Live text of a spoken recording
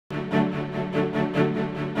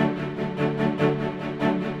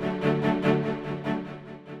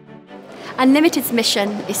UnLtd's mission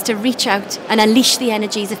is to reach out and unleash the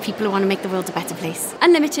energies of people who want to make the world a better place.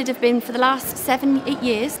 UnLtd have been for the last 7-8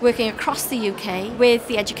 years working across the UK with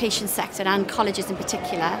the education sector and colleges in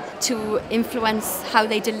particular to influence how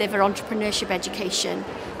they deliver entrepreneurship education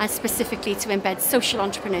and specifically to embed social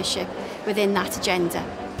entrepreneurship within that agenda.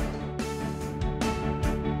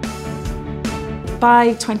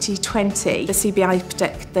 By 2020, the CBI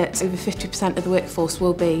predict that over 50% of the workforce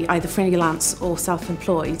will be either freelance or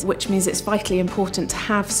self-employed, which means it's vitally important to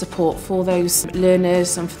have support for those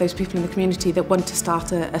learners and for those people in the community that want to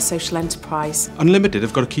start a social enterprise. UnLtd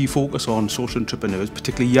have got a key focus on social entrepreneurs,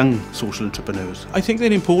 particularly young social entrepreneurs. I think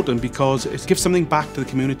they're important because it gives something back to the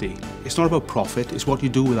community. It's not about profit, it's what you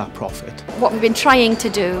do with that profit. What we've been trying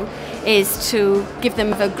to do is to give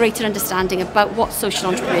them a greater understanding about what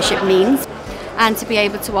social entrepreneurship means, and to be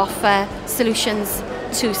able to offer solutions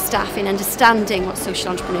to staff in understanding what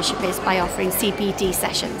social entrepreneurship is by offering CPD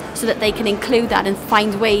sessions so that they can include that and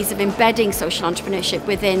find ways of embedding social entrepreneurship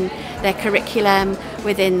within their curriculum,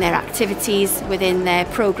 within their activities, within their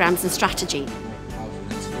programs and strategy.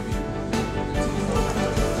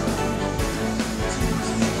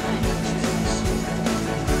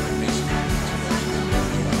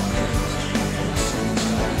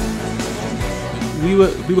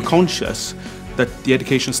 We were conscious that the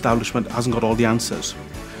education establishment hasn't got all the answers.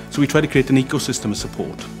 So we tried to create an ecosystem of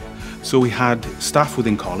support. So we had staff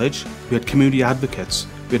within college, we had community advocates,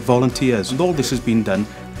 we had volunteers, and all this has been done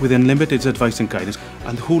with UnLtd's advice and guidance.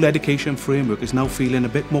 And the whole education framework is now feeling a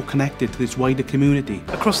bit more connected to this wider community.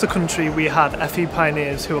 Across the country we had FE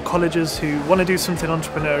pioneers who are colleges who want to do something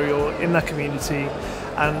entrepreneurial in their community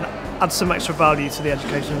and add some extra value to the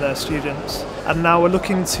education of their students. And now we're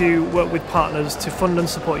looking to work with partners to fund and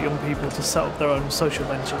support young people to set up their own social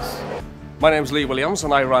ventures. My name's Lee Williams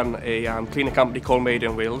and I run a cleaning company called Made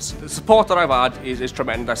in Wales. The support that I've had is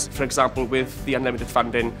tremendous. For example, with the UnLtd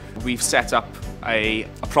funding, we've set up a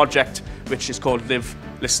project which is called Live,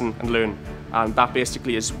 Listen and Learn. And that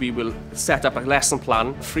basically is we will set up a lesson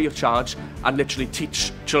plan free of charge and literally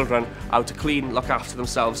teach children how to clean, look after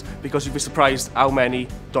themselves, because you'd be surprised how many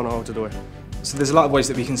don't know how to do it. So there's a lot of ways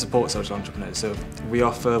that we can support social entrepreneurs. So we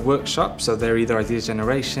offer workshops, so they're either ideas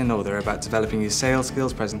generation or they're about developing your sales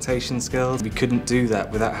skills, presentation skills. We couldn't do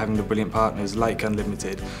that without having the brilliant partners like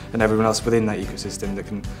UnLtd and everyone else within that ecosystem that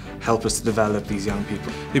can help us to develop these young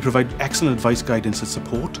people. They provide excellent advice, guidance and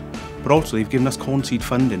support, but also they've given us corn seed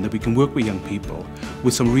funding that we can work with young people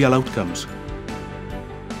with some real outcomes.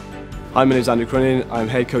 Hi, my name is Andrew Cronin. I'm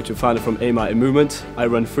head coach and founder from Aim Movement. I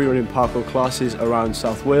run free running parkour classes around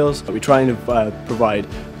South Wales. We try and provide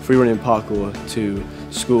free running parkour to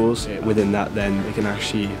schools. Within that then they can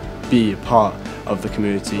actually be a part of the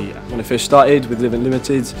community. When I first started with Live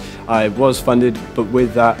UnLtd, I was funded, but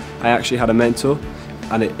with that I actually had a mentor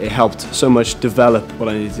and it helped so much develop what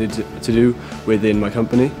I needed to do within my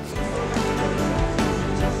company.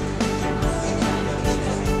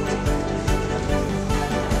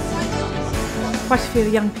 Quite a few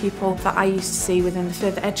young people that I used to see within the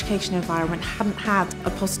further education environment hadn't had a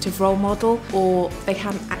positive role model, or they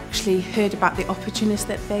hadn't actually heard about the opportunities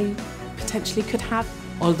that they potentially could have.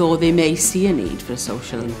 Although they may see a need for a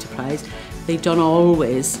social enterprise, they don't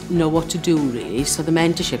always know what to do really, so the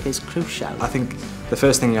mentorship is crucial. I think the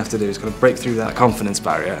first thing you have to do is kind of break through that confidence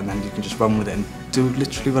barrier and then you can just run with it and do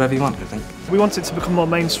literally whatever you want, I think. We want it to become more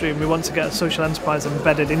mainstream. We want to get a social enterprise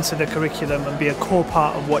embedded into the curriculum and be a core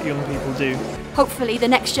part of what young people do. Hopefully the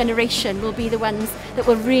next generation will be the ones that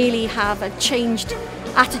will really have a changed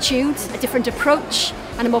attitude, a different approach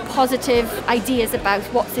and a more positive ideas about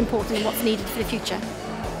what's important and what's needed for the future.